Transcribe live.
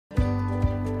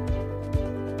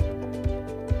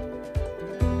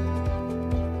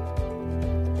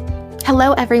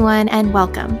Hello, everyone, and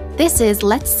welcome. This is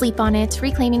Let's Sleep on It,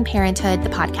 Reclaiming Parenthood, the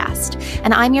podcast,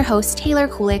 and I'm your host, Taylor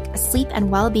Kulik, a sleep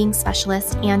and well-being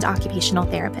specialist and occupational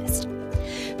therapist.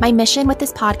 My mission with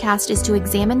this podcast is to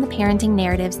examine the parenting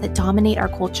narratives that dominate our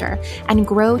culture and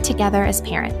grow together as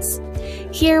parents.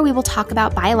 Here, we will talk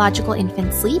about biological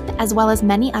infant sleep, as well as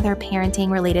many other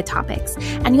parenting-related topics,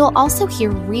 and you'll also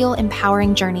hear real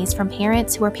empowering journeys from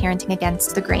parents who are parenting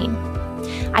against the grain.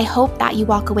 I hope that you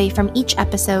walk away from each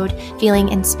episode feeling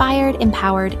inspired,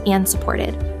 empowered, and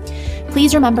supported.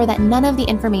 Please remember that none of the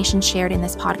information shared in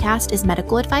this podcast is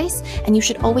medical advice, and you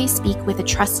should always speak with a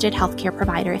trusted healthcare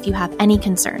provider if you have any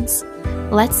concerns.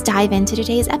 Let's dive into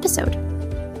today's episode.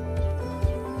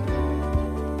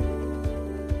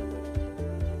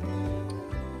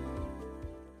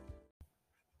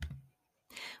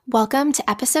 Welcome to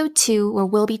episode 2, where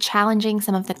we'll be challenging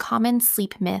some of the common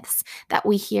sleep myths that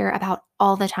we hear about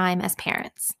all the time as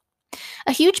parents.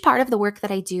 A huge part of the work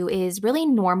that I do is really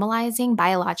normalizing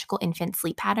biological infant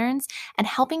sleep patterns and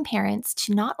helping parents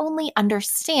to not only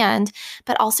understand,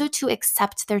 but also to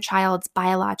accept their child's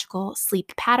biological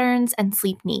sleep patterns and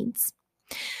sleep needs.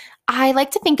 I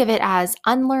like to think of it as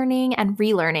unlearning and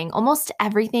relearning almost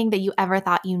everything that you ever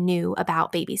thought you knew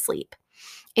about baby sleep.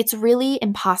 It's really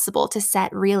impossible to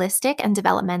set realistic and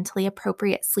developmentally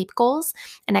appropriate sleep goals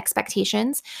and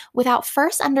expectations without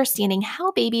first understanding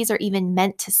how babies are even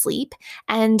meant to sleep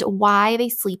and why they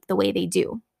sleep the way they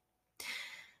do.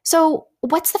 So,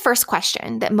 what's the first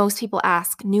question that most people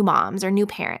ask new moms or new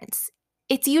parents?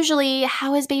 It's usually,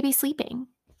 how is baby sleeping?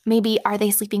 Maybe, are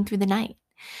they sleeping through the night?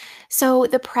 So,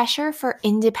 the pressure for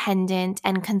independent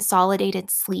and consolidated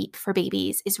sleep for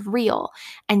babies is real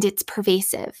and it's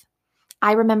pervasive.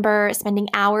 I remember spending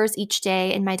hours each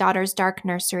day in my daughter's dark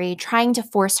nursery trying to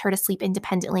force her to sleep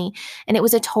independently, and it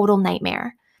was a total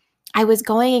nightmare. I was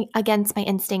going against my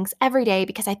instincts every day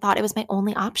because I thought it was my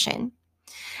only option.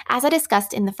 As I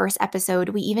discussed in the first episode,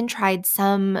 we even tried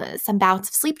some bouts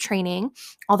of sleep training,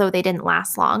 although they didn't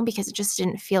last long because it just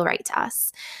didn't feel right to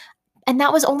us. And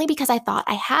that was only because I thought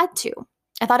I had to.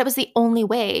 I thought it was the only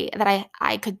way that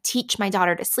I could teach my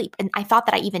daughter to sleep. And I thought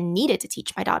that I even needed to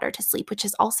teach my daughter to sleep, which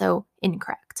is also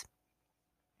incorrect.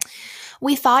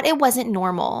 We thought it wasn't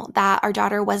normal that our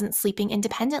daughter wasn't sleeping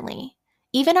independently.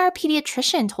 Even our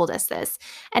pediatrician told us this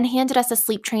and handed us a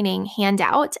sleep training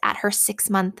handout at her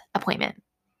 6-month appointment.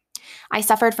 I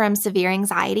suffered from severe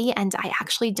anxiety, and I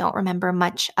actually don't remember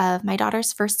much of my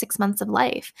daughter's first 6 months of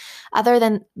life, other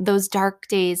than those dark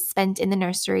days spent in the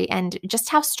nursery and just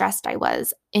how stressed I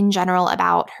was in general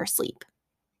about her sleep.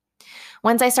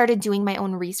 Once I started doing my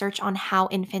own research on how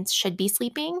infants should be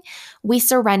sleeping, we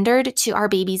surrendered to our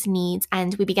baby's needs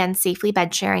and we began safely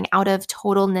bed sharing out of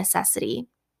total necessity.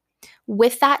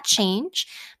 With that change,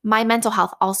 my mental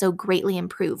health also greatly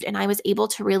improved, and I was able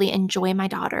to really enjoy my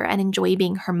daughter and enjoy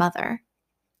being her mother.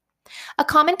 A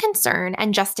common concern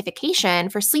and justification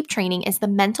for sleep training is the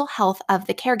mental health of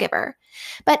the caregiver.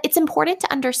 But it's important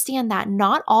to understand that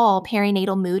not all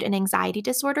perinatal mood and anxiety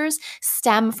disorders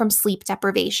stem from sleep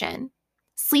deprivation.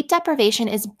 Sleep deprivation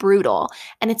is brutal,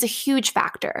 and it's a huge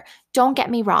factor. Don't get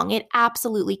me wrong, it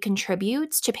absolutely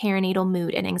contributes to perinatal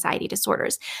mood and anxiety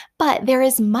disorders. But there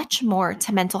is much more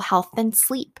to mental health than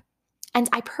sleep. And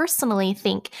I personally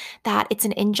think that it's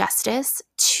an injustice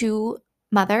to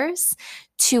mothers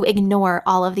to ignore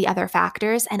all of the other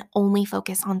factors and only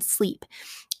focus on sleep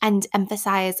and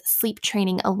emphasize sleep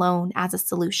training alone as a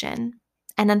solution.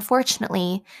 And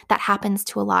unfortunately, that happens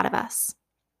to a lot of us.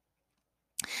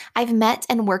 I've met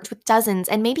and worked with dozens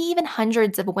and maybe even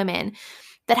hundreds of women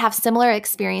that have similar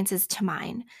experiences to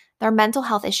mine. Their mental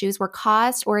health issues were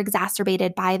caused or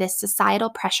exacerbated by this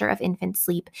societal pressure of infant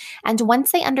sleep. And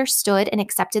once they understood and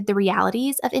accepted the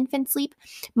realities of infant sleep,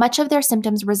 much of their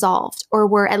symptoms resolved or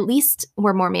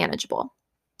were more manageable.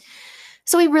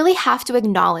 So we really have to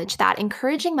acknowledge that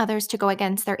encouraging mothers to go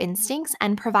against their instincts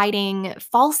and providing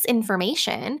false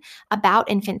information about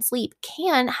infant sleep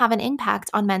can have an impact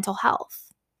on mental health.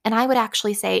 And I would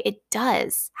actually say it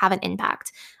does have an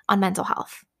impact on mental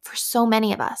health for so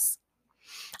many of us.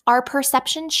 Our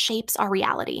perception shapes our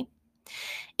reality.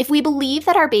 If we believe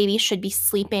that our baby should be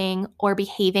sleeping or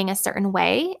behaving a certain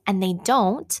way, and they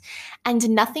don't, and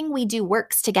nothing we do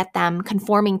works to get them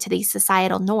conforming to these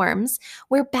societal norms,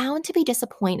 we're bound to be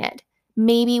disappointed.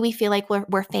 Maybe we feel like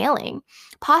we're failing.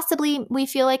 Possibly we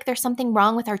feel like there's something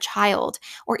wrong with our child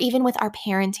or even with our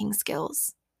parenting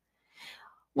skills.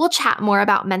 We'll chat more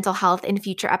about mental health in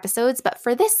future episodes, but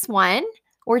for this one,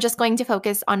 we're just going to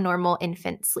focus on normal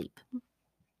infant sleep.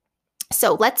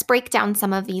 So let's break down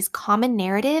some of these common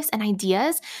narratives and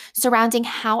ideas surrounding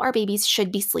how our babies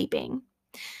should be sleeping.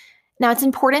 Now, it's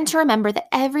important to remember that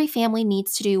every family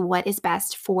needs to do what is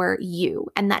best for you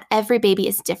and that every baby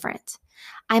is different.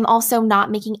 I'm also not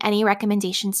making any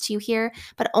recommendations to you here,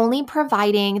 but only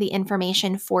providing the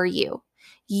information for you.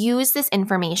 Use this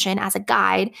information as a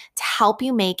guide to help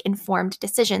you make informed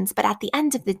decisions. But at the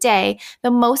end of the day,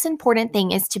 the most important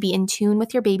thing is to be in tune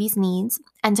with your baby's needs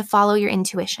and to follow your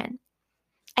intuition.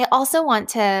 I also want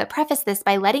to preface this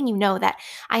by letting you know that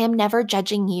I am never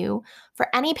judging you for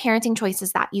any parenting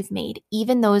choices that you've made,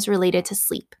 even those related to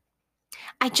sleep.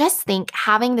 I just think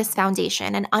having this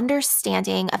foundation and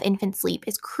understanding of infant sleep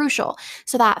is crucial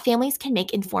so that families can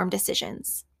make informed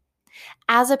decisions.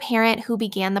 As a parent who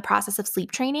began the process of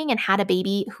sleep training and had a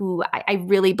baby who I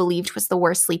really believed was the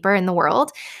worst sleeper in the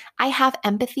world, I have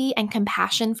empathy and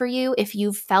compassion for you if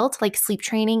you've felt like sleep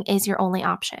training is your only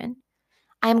option.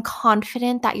 I am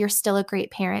confident that you're still a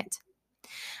great parent.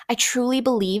 I truly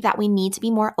believe that we need to be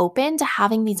more open to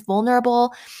having these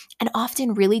vulnerable and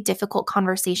often really difficult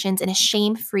conversations in a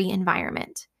shame-free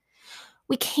environment.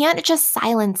 We can't just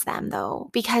silence them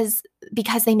though, because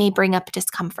they may bring up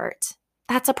discomfort.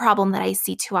 That's a problem that I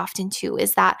see too often too,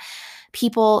 is that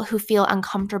people who feel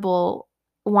uncomfortable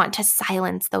want to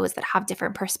silence those that have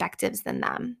different perspectives than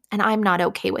them. And I'm not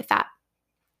okay with that.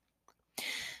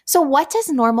 So, what does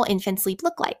normal infant sleep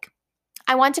look like?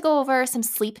 I want to go over some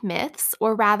sleep myths,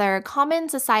 or rather, common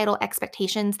societal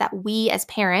expectations that we as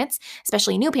parents,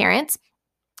 especially new parents,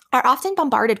 are often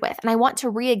bombarded with, and I want to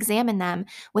re examine them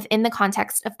within the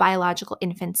context of biological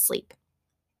infant sleep.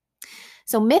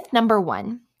 So, myth number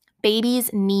one,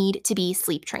 babies need to be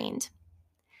sleep trained.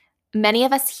 Many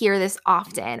of us hear this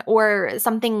often, or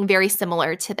something very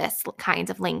similar to this kind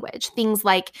of language. Things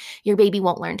like, your baby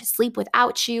won't learn to sleep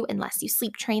without you unless you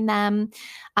sleep train them.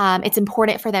 It's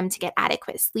important for them to get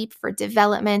adequate sleep for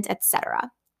development,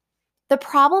 etc. The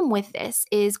problem with this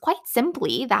is quite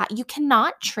simply that you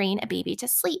cannot train a baby to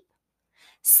sleep.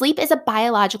 Sleep is a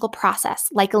biological process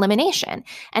like elimination,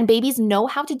 and babies know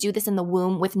how to do this in the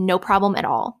womb with no problem at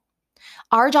all.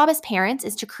 Our job as parents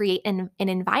is to create an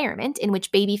environment in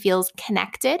which baby feels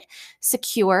connected,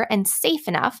 secure, and safe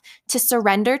enough to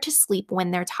surrender to sleep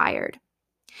when they're tired.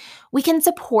 We can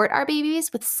support our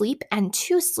babies with sleep and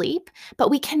to sleep, but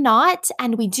we cannot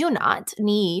and we do not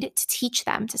need to teach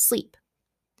them to sleep.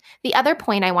 The other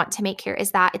point I want to make here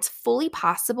is that it's fully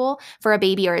possible for a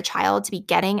baby or a child to be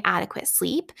getting adequate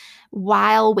sleep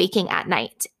while waking at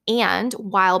night and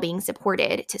while being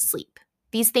supported to sleep.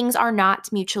 These things are not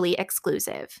mutually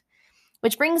exclusive.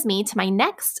 Which brings me to my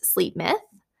next sleep myth.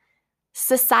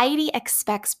 Society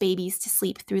expects babies to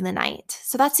sleep through the night.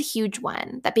 So that's a huge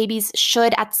one, that babies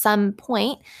should at some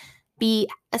point be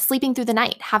sleeping through the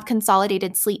night, have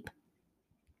consolidated sleep.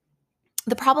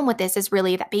 The problem with this is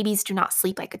really that babies do not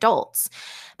sleep like adults,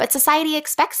 but society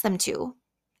expects them to.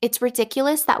 It's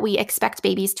ridiculous that we expect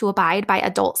babies to abide by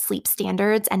adult sleep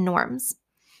standards and norms.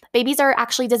 Babies are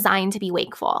actually designed to be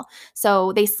wakeful,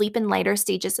 so they sleep in lighter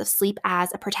stages of sleep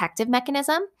as a protective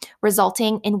mechanism,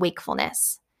 resulting in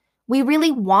wakefulness. We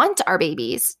really want our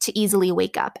babies to easily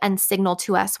wake up and signal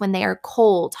to us when they are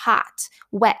cold, hot,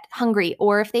 wet, hungry,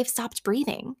 or if they've stopped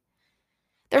breathing.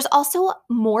 There's also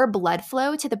more blood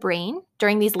flow to the brain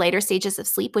during these later stages of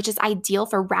sleep, which is ideal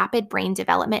for rapid brain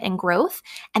development and growth,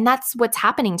 and that's what's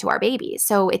happening to our babies,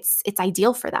 so it's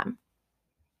ideal for them.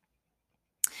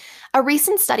 A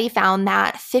recent study found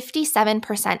that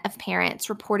 57% of parents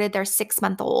reported their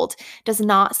 6-month-old does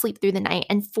not sleep through the night,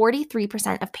 and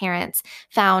 43% of parents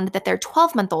found that their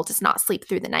 12-month-old does not sleep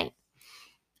through the night.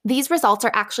 These results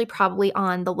are actually probably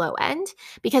on the low end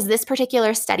because this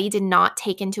particular study did not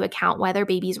take into account whether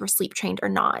babies were sleep trained or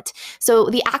not. So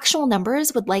the actual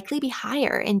numbers would likely be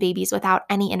higher in babies without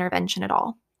any intervention at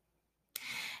all.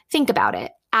 Think about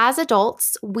it. As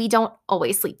adults, we don't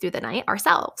always sleep through the night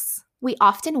ourselves. We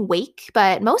often wake,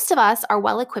 but most of us are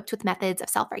well equipped with methods of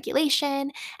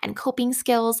self-regulation and coping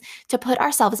skills to put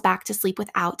ourselves back to sleep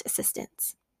without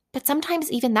assistance. But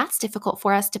sometimes even that's difficult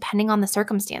for us depending on the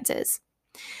circumstances.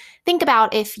 Think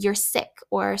about if you're sick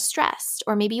or stressed,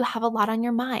 or maybe you have a lot on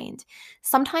your mind.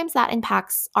 Sometimes that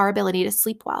impacts our ability to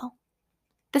sleep well.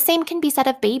 The same can be said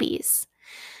of babies.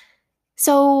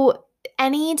 So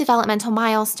any developmental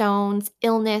milestones,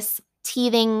 illness,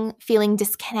 teething, feeling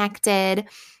disconnected,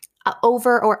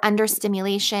 over or under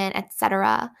stimulation,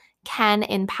 etc., can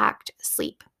impact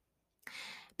sleep.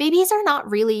 Babies are not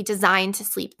really designed to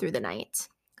sleep through the night.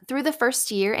 Through the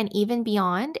first year and even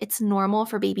beyond, it's normal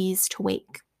for babies to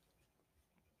wake.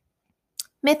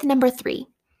 Myth number 3,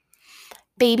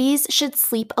 babies should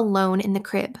sleep alone in the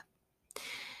crib.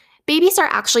 Babies are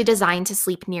actually designed to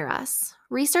sleep near us.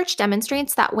 Research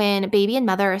demonstrates that when baby and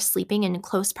mother are sleeping in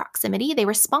close proximity, they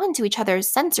respond to each other's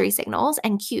sensory signals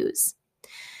and cues.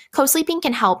 Co-sleeping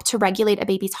can help to regulate a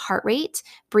baby's heart rate,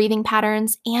 breathing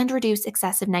patterns, and reduce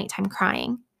excessive nighttime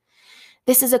crying.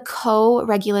 This is a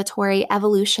co-regulatory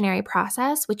evolutionary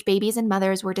process which babies and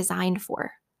mothers were designed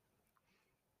for.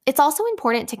 It's also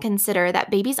important to consider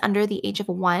that babies under the age of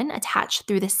 1 attach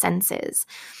through the senses.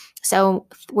 So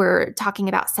we're talking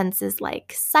about senses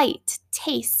like sight,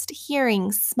 taste,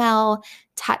 hearing, smell,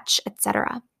 touch,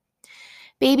 etc.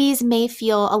 Babies may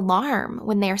feel alarm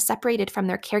when they are separated from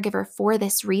their caregiver for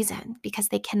this reason, because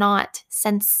they cannot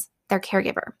sense their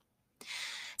caregiver.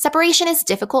 Separation is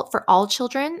difficult for all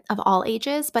children of all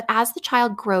ages, but as the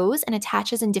child grows and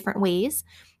attaches in different ways,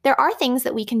 there are things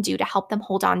that we can do to help them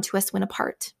hold on to us when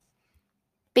apart.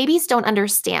 Babies don't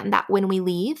understand that when we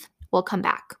leave, we'll come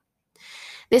back.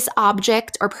 This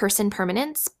object or person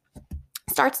permanence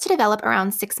starts to develop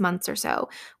around 6 months or so,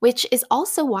 which is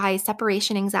also why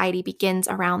separation anxiety begins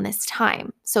around this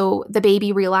time. So the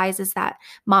baby realizes that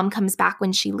mom comes back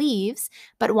when she leaves,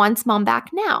 but wants mom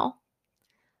back now.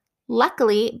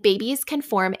 Luckily, babies can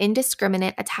form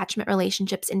indiscriminate attachment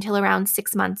relationships until around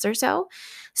 6 months or so.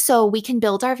 So we can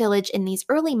build our village in these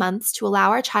early months to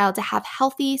allow our child to have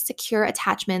healthy, secure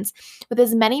attachments with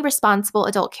as many responsible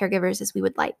adult caregivers as we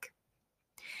would like.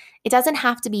 It doesn't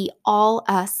have to be all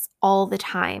us all the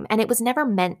time, and it was never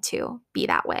meant to be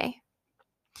that way.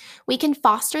 We can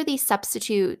foster these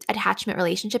substitute attachment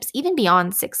relationships even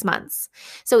beyond 6 months.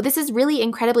 So this is really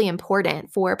incredibly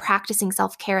important for practicing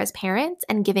self-care as parents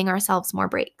and giving ourselves more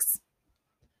breaks.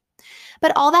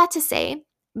 But all that to say,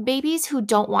 babies who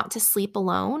don't want to sleep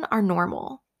alone are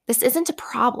normal. This isn't a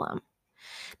problem.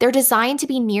 They're designed to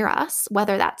be near us,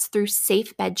 whether that's through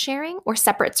safe bed sharing or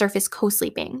separate surface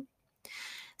co-sleeping.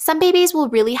 Some babies will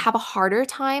really have a harder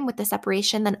time with the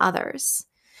separation than others.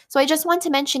 So I just want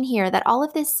to mention here that all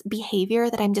of this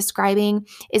behavior that I'm describing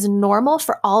is normal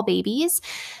for all babies,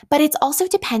 but it's also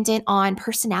dependent on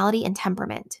personality and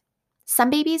temperament. Some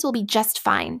babies will be just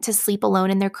fine to sleep alone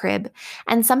in their crib,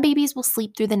 and some babies will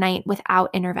sleep through the night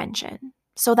without intervention.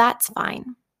 So that's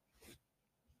fine.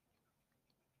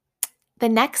 The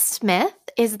next myth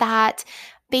is that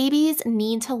babies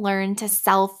need to learn to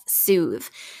self-soothe.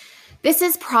 This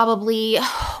is probably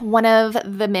one of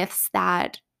the myths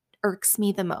that irks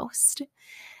me the most.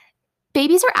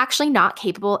 Babies are actually not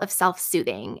capable of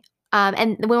self-soothing.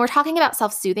 And when we're talking about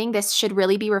self-soothing, this should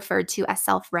really be referred to as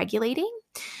self-regulating.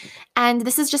 And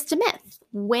this is just a myth.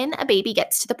 When a baby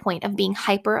gets to the point of being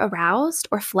hyper-aroused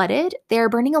or flooded, they're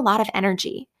burning a lot of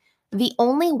energy. The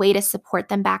only way to support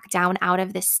them back down out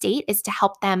of this state is to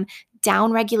help them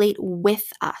down-regulate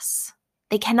with us.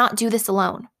 They cannot do this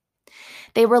alone.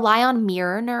 They rely on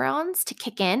mirror neurons to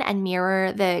kick in and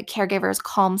mirror the caregiver's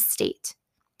calm state.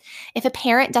 If a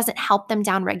parent doesn't help them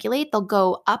downregulate, they'll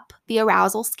go up the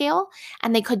arousal scale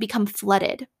and they could become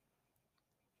flooded.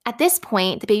 At this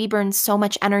point, the baby burns so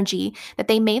much energy that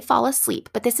they may fall asleep,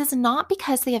 but this is not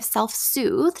because they have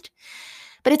self-soothed,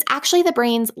 but it's actually the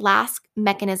brain's last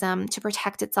mechanism to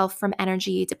protect itself from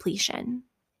energy depletion.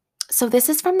 So this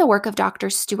is from the work of Dr.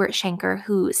 Stuart Shanker,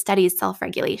 who studies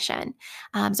self-regulation.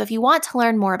 So if you want to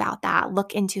learn more about that,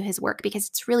 look into his work because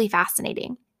it's really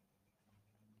fascinating.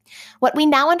 What we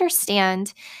now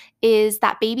understand is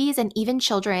that babies and even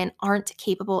children aren't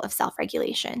capable of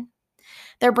self-regulation.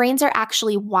 Their brains are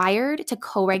actually wired to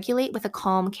co-regulate with a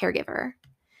calm caregiver.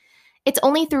 It's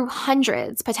only through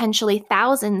hundreds, potentially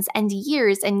thousands, and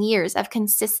years of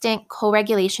consistent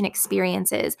co-regulation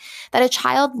experiences that a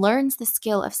child learns the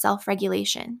skill of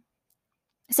self-regulation.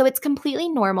 So it's completely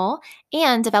normal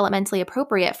and developmentally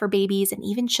appropriate for babies and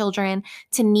even children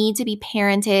to need to be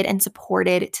parented and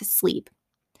supported to sleep.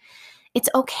 It's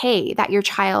okay that your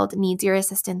child needs your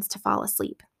assistance to fall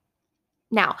asleep.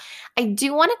 Now, I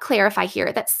do want to clarify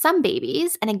here that some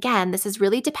babies, and again, this is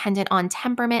really dependent on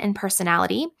temperament and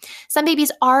personality, some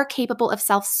babies are capable of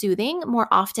self-soothing more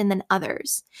often than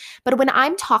others. But when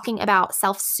I'm talking about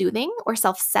self-soothing or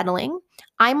self-settling,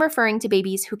 I'm referring to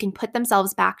babies who can put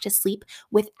themselves back to sleep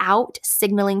without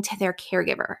signaling to their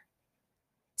caregiver.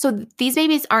 So these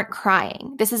babies aren't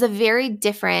crying. This is a very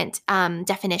different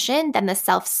definition than the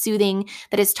self-soothing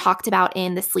that is talked about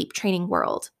in the sleep training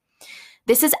world.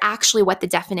 This is actually what the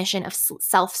definition of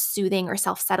self-soothing or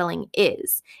self-settling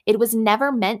is. It was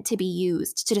never meant to be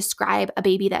used to describe a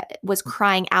baby that was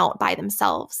crying out by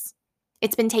themselves.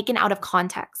 It's been taken out of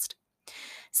context.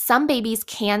 Some babies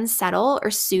can settle or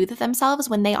soothe themselves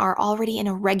when they are already in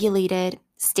a regulated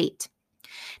state.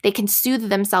 They can soothe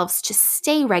themselves to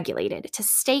stay regulated, to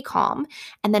stay calm,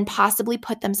 and then possibly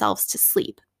put themselves to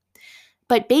sleep.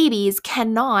 But babies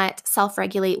cannot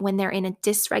self-regulate when they're in a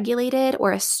dysregulated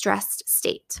or a stressed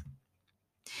state.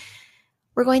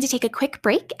 We're going to take a quick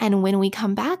break, and when we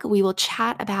come back, we will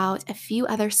chat about a few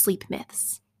other sleep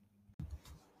myths.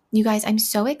 You guys, I'm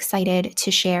so excited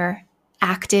to share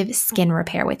Active Skin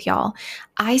Repair with y'all.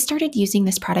 I started using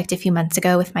this product a few months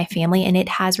ago with my family, and it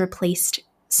has replaced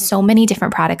so many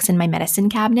different products in my medicine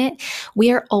cabinet.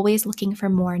 We are always looking for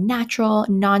more natural,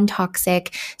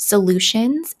 non-toxic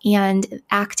solutions, and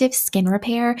Active Skin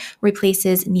Repair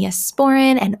replaces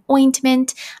Neosporin and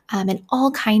ointment and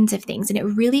all kinds of things. And it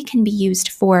really can be used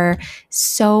for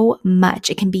so much.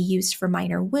 It can be used for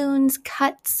minor wounds,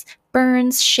 cuts,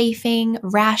 burns, chafing,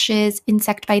 rashes,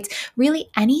 insect bites, really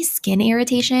any skin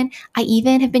irritation. I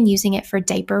even have been using it for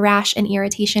diaper rash and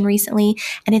irritation recently,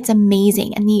 and it's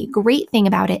amazing. And the great thing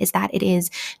about it is that it is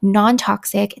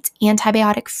non-toxic, it's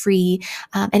antibiotic free,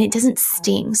 and it doesn't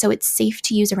sting. So it's safe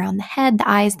to use around the head, the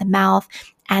eyes, the mouth,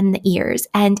 and the ears,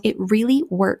 and it really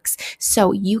works.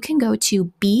 So you can go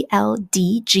to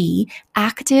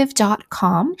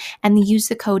bldgactive.com and use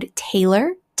the code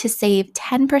TAYLOR to save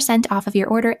 10% off of your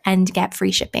order and get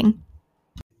free shipping.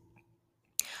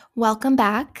 Welcome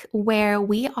back, where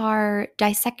we are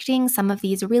dissecting some of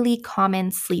these really common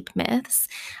sleep myths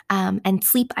and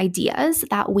sleep ideas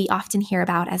that we often hear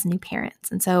about as new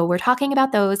parents. And so we're talking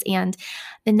about those. And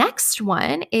the next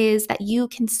one is that you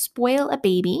can spoil a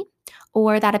baby,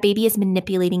 or that a baby is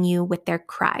manipulating you with their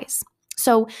cries.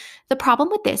 So the problem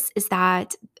with this is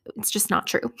that it's just not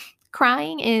true.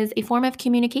 Crying is a form of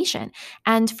communication,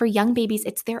 and for young babies,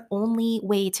 it's their only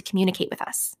way to communicate with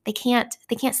us. They can't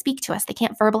speak to us. They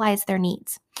can't verbalize their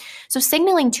needs. So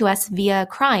signaling to us via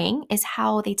crying is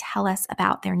how they tell us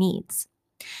about their needs.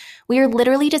 We are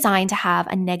literally designed to have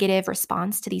a negative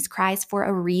response to these cries for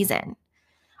a reason.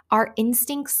 Our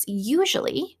instincts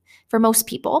usually, for most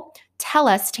people, tell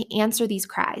us to answer these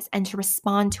cries and to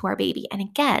respond to our baby. And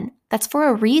again, that's for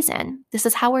a reason. This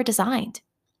is how we're designed.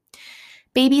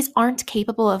 Babies aren't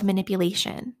capable of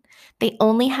manipulation. They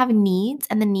only have needs,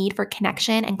 and the need for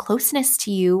connection and closeness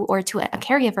to you or to a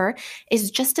caregiver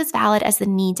is just as valid as the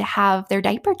need to have their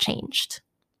diaper changed.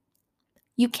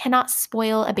 You cannot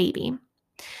spoil a baby.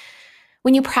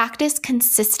 When you practice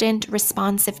consistent,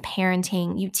 responsive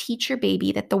parenting, you teach your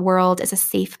baby that the world is a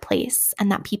safe place and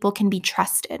that people can be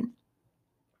trusted.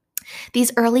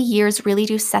 These early years really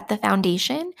do set the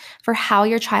foundation for how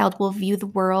your child will view the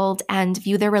world and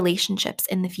view their relationships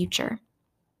in the future.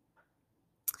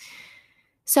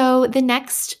 So the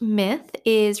next myth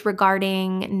is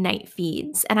regarding night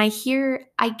feeds. And I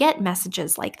get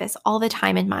messages like this all the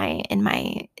time in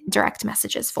my direct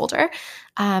messages folder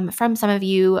from some of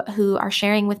you who are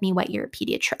sharing with me what your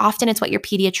often it's what your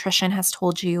pediatrician has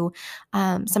told you.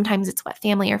 Sometimes it's what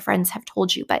family or friends have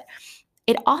told you, but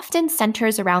it often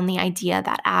centers around the idea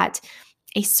that at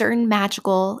a certain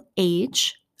magical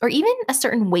age, or even a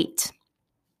certain weight,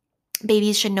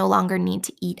 babies should no longer need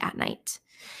to eat at night.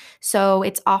 So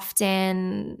it's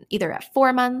often either at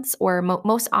 4 months, or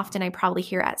most often I probably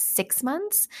hear at 6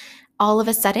 months. All of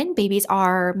a sudden, babies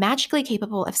are magically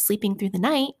capable of sleeping through the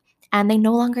night, and they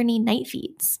no longer need night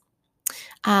feeds.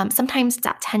 Sometimes it's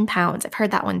at 10 pounds. I've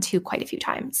heard that one too quite a few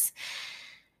times.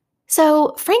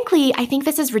 So frankly, I think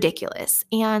this is ridiculous,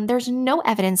 and there's no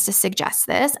evidence to suggest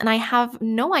this, and I have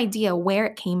no idea where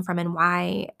it came from and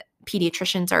why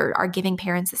pediatricians are giving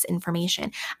parents this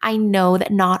information. I know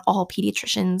that not all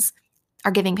pediatricians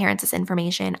are giving parents this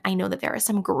information. I know that there are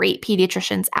some great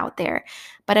pediatricians out there,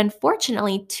 but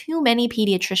unfortunately, too many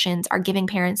pediatricians are giving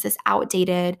parents this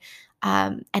outdated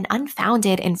and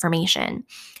unfounded information.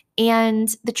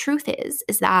 And the truth is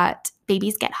that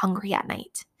babies get hungry at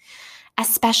night.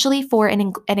 Especially for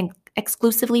an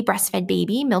exclusively breastfed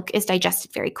baby, milk is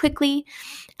digested very quickly,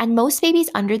 and most babies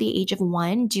under the age of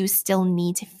 1 do still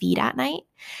need to feed at night,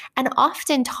 and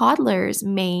often toddlers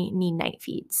may need night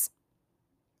feeds.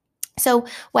 So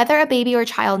whether a baby or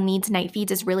child needs night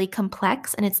feeds is really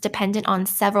complex, and it's dependent on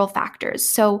several factors.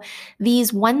 So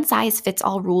these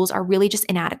one-size-fits-all rules are really just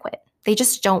inadequate. They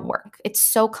just don't work. It's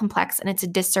so complex, and it's a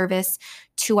disservice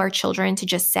to our children to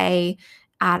just say,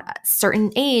 at a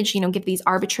certain age, give these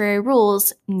arbitrary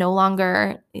rules,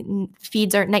 night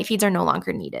feeds are no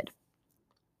longer needed.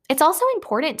 It's also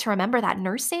important to remember that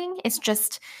nursing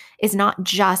is not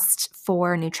just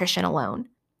for nutrition alone.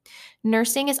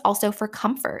 Nursing is also for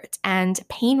comfort and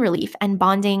pain relief and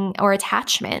bonding or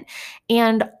attachment,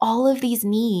 and all of these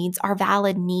needs are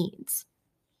valid needs.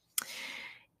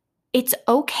 It's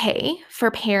okay for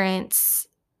parents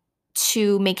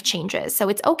to make changes. So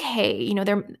it's okay,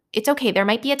 it's okay. There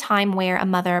might be a time where a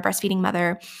breastfeeding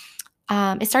mother,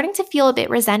 is starting to feel a bit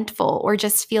resentful or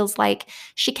just feels like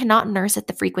she cannot nurse at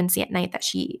the frequency at night that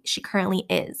she currently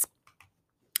is.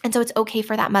 And so it's okay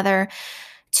for that mother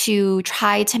to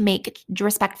try to make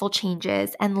respectful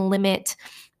changes and limit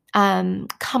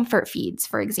comfort feeds,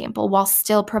 for example, while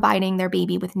still providing their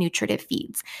baby with nutritive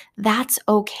feeds. That's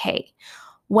okay.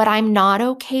 What I'm not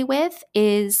okay with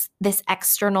is this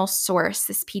external source,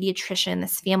 this pediatrician,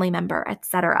 this family member,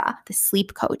 etc., the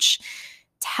sleep coach,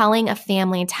 telling a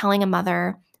family, telling a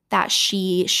mother that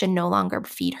she should no longer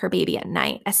feed her baby at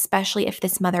night, especially if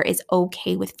this mother is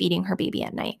okay with feeding her baby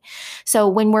at night. So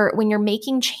when you're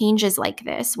making changes like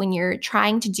this, when you're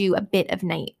trying to do a bit of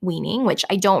night weaning, which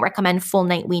I don't recommend full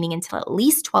night weaning until at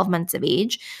least 12 months of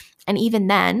age, and even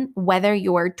then, whether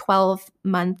your 12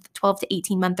 to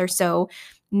 18 month or so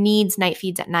needs night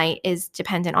feeds at night is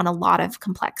dependent on a lot of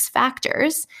complex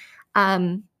factors.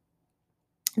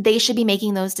 They should be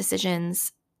making those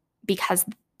decisions because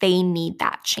they need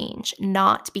that change,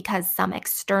 not because some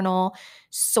external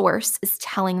source is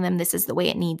telling them this is the way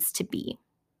it needs to be.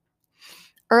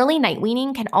 Early night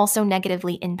weaning can also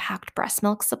negatively impact breast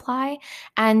milk supply,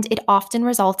 and it often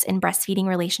results in breastfeeding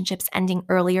relationships ending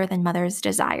earlier than mothers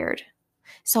desired.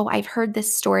 So I've heard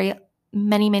this story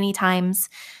many, many times,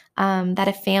 that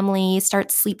a family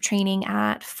starts sleep training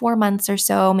at 4 months or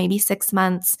so, maybe 6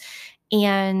 months,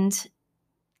 and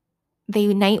they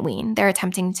night wean. They're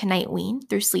attempting to night wean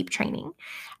through sleep training.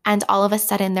 And all of a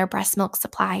sudden, their breast milk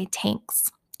supply tanks,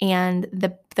 and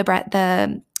the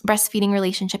breastfeeding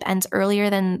relationship ends earlier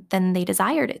than they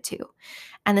desired it to.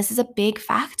 And this is a big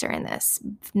factor in this.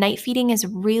 Night feeding is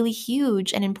really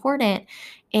huge and important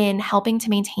in helping to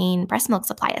maintain breast milk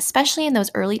supply, especially in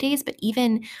those early days, but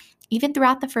even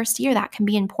throughout the first year, that can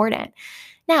be important.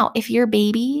 Now, if your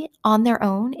baby on their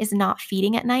own is not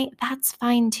feeding at night, that's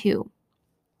fine too.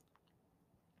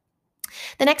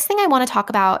 The next thing I want to talk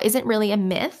about isn't really a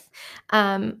myth,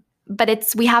 but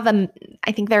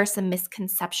I think there are some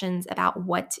misconceptions about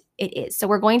what it is. So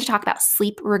we're going to talk about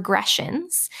sleep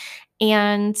regressions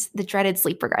and the dreaded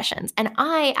sleep regressions. And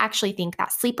I actually think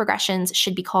that sleep regressions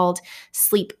should be called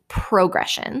sleep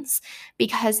progressions,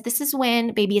 because this is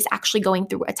when baby is actually going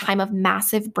through a time of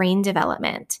massive brain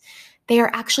development. They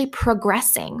are actually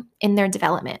progressing in their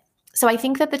development. So I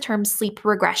think that the term sleep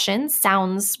regression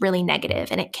sounds really negative,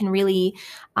 and it can really,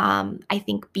 I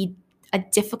think, be a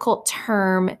difficult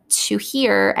term to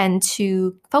hear and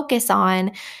to focus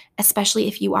on, especially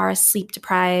if you are a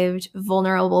sleep-deprived,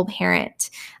 vulnerable parent.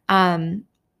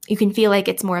 You can feel like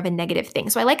it's more of a negative thing.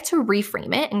 So I like to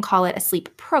reframe it and call it a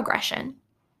sleep progression.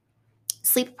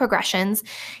 Sleep progressions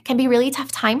can be really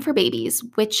tough time for babies,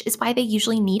 which is why they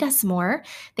usually need us more.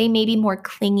 They may be more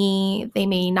clingy, they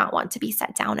may not want to be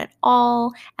set down at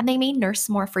all, and they may nurse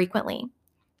more frequently.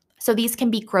 So these can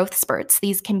be growth spurts.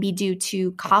 These can be due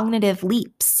to cognitive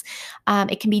leaps.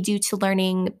 It can be due to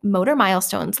learning motor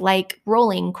milestones like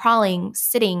rolling, crawling,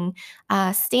 sitting,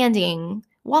 standing,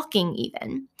 walking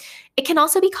even. It can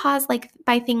also be caused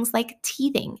by things like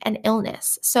teething and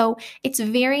illness. So it's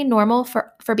very normal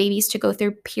for babies to go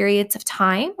through periods of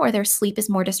time where their sleep is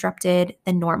more disrupted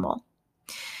than normal.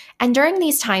 And during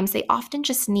these times, they often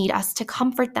just need us to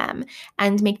comfort them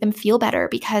and make them feel better,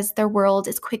 because their world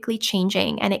is quickly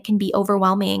changing and it can be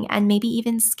overwhelming and maybe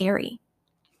even scary.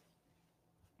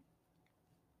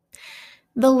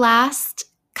 The last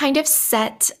kind of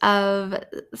set of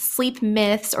sleep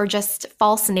myths or just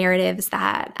false narratives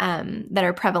that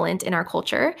are prevalent in our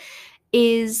culture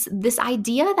is this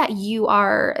idea that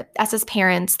us as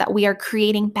parents, that we are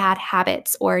creating bad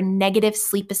habits or negative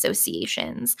sleep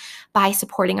associations by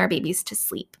supporting our babies to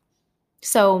sleep.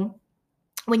 So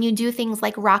when you do things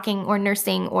like rocking or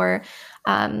nursing or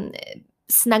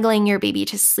snuggling your baby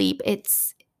to sleep, it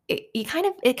kind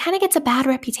of gets a bad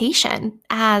reputation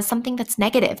as something that's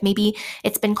negative. Maybe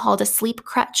it's been called a sleep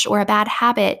crutch or a bad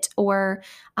habit, or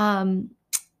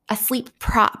a sleep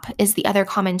prop is the other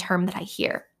common term that I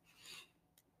hear.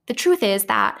 The truth is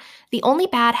that the only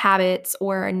bad habits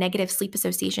or negative sleep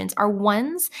associations are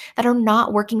ones that are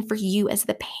not working for you as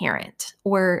the parent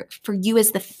or for you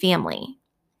as the family.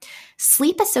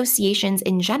 Sleep associations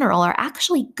in general are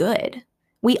actually good.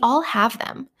 We all have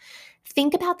them.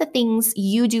 Think about the things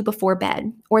you do before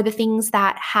bed, or the things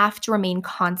that have to remain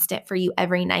constant for you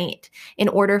every night in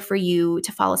order for you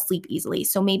to fall asleep easily.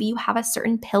 So maybe you have a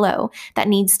certain pillow that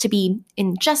needs to be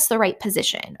in just the right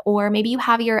position, or maybe you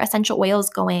have your essential oils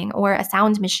going or a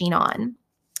sound machine on.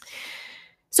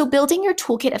 So building your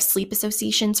toolkit of sleep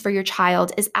associations for your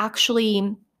child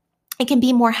it can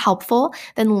be more helpful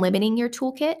than limiting your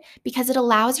toolkit, because it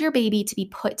allows your baby to be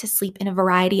put to sleep in a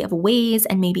variety of ways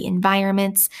and maybe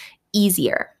environments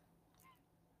easier.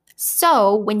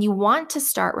 So when you want to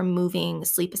start removing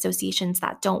sleep associations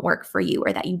that don't work for you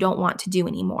or that you don't want to do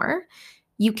anymore,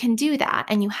 you can do that,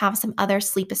 and you have some other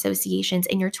sleep associations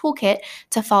in your toolkit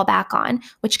to fall back on,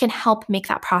 which can help make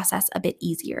that process a bit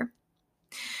easier.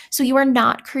 So you are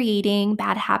not creating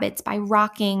bad habits by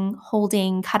rocking,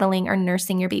 holding, cuddling, or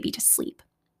nursing your baby to sleep.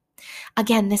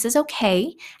 Again, this is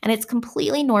okay, and it's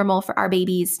completely normal for our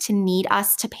babies to need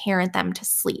us to parent them to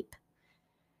sleep.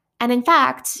 And in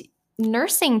fact,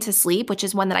 nursing to sleep, which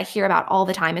is one that I hear about all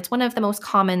the time, it's one of the most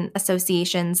common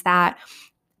associations that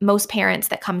most parents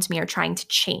that come to me are trying to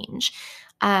change.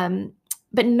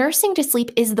 But nursing to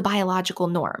sleep is the biological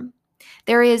norm.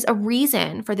 There is a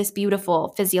reason for this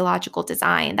beautiful physiological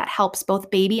design that helps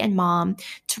both baby and mom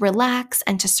to relax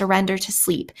and to surrender to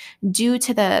sleep due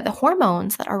to the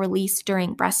hormones that are released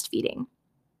during breastfeeding.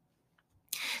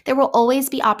 There will always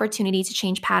be opportunity to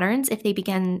change patterns if they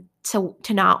begin to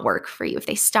not work for you, if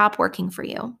they stop working for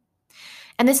you.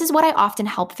 And this is what I often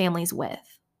help families with.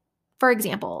 For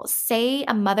example, say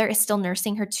a mother is still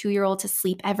nursing her 2-year-old to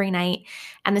sleep every night,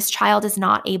 and this child is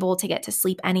not able to get to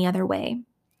sleep any other way.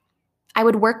 I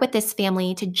would work with this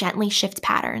family to gently shift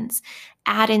patterns,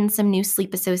 add in some new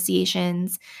sleep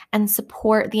associations, and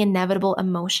support the inevitable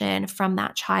emotion from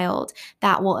that child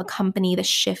that will accompany the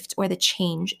shift or the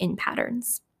change in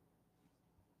patterns.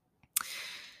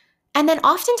 And then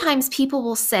oftentimes people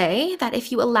will say that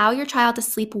if you allow your child to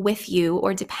sleep with you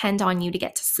or depend on you to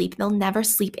get to sleep, they'll never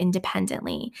sleep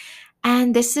independently.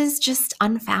 And this is just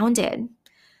unfounded.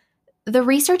 The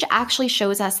research actually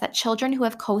shows us that children who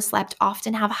have co-slept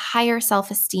often have higher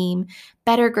self-esteem,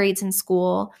 better grades in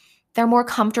school, they're more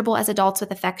comfortable as adults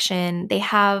with affection, they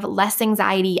have less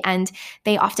anxiety, and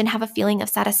they often have a feeling of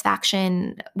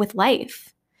satisfaction with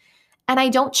life. And I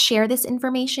don't share this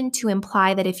information to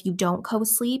imply that if you don't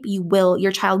co-sleep,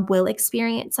 your child will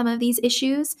experience some of these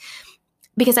issues,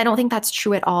 because I don't think that's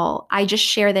true at all. I just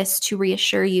share this to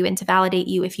reassure you and to validate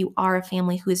you if you are a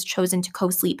family who has chosen to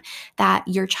co-sleep, that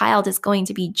your child is going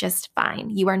to be just fine.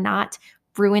 You are not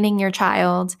ruining your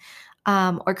child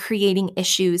or creating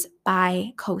issues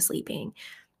by co-sleeping.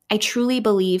 I truly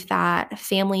believe that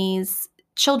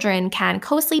children can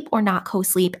co-sleep or not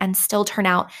co-sleep and still turn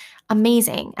out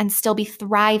amazing and still be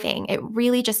thriving. It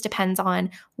really just depends on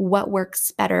what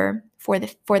works better for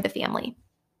the family.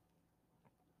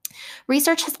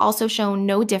 Research has also shown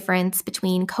no difference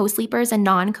between co-sleepers and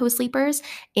non-co-sleepers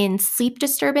in sleep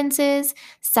disturbances,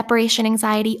 separation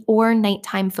anxiety, or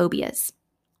nighttime phobias.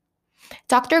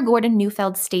 Dr. Gordon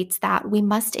Neufeld states that we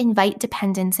must invite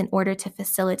dependence in order to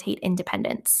facilitate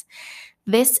independence.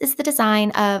 This is the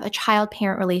design of a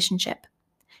child-parent relationship.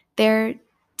 They're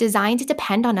designed to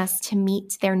depend on us to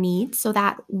meet their needs so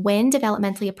that when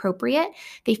developmentally appropriate,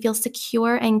 they feel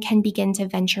secure and can begin to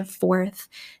venture forth,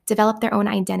 develop their own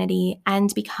identity,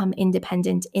 and become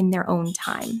independent in their own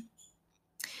time.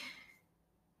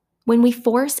 When we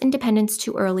force independence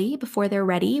too early before they're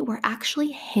ready, we're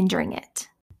actually hindering it.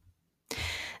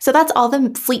 So that's all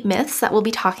the sleep myths that we'll be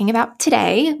talking about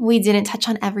today. We didn't touch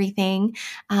on everything,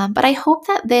 but I hope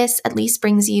that this at least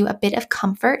brings you a bit of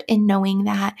comfort in knowing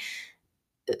that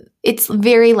it's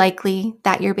very likely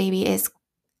that your baby is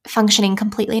functioning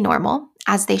completely normal,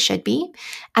 as they should be,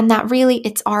 and that really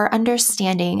it's our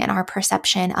understanding and our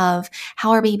perception of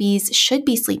how our babies should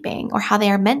be sleeping or how they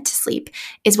are meant to sleep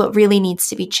is what really needs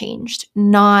to be changed,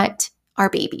 not our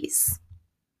babies.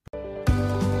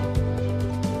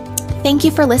 Thank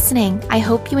you for listening. I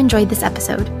hope you enjoyed this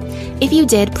episode. If you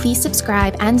did, please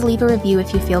subscribe and leave a review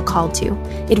if you feel called to.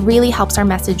 It really helps our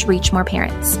message reach more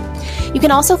parents. You can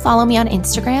also follow me on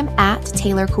Instagram at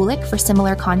Taylor Kulik for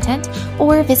similar content,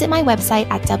 or visit my website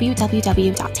at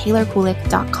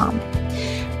www.taylorkulik.com.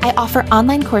 I offer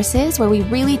online courses where we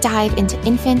really dive into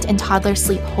infant and toddler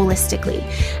sleep holistically.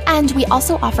 And we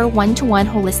also offer one-to-one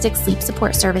holistic sleep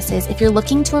support services if you're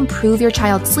looking to improve your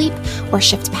child's sleep or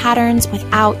shift patterns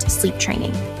without sleep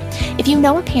training. If you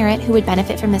know a parent who would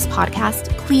benefit from this podcast,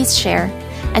 please share.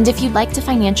 And if you'd like to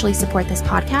financially support this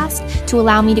podcast to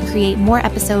allow me to create more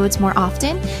episodes more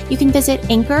often, you can visit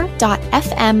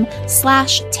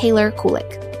anchor.fm/Taylor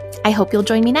Kulik. I hope you'll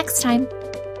join me next time.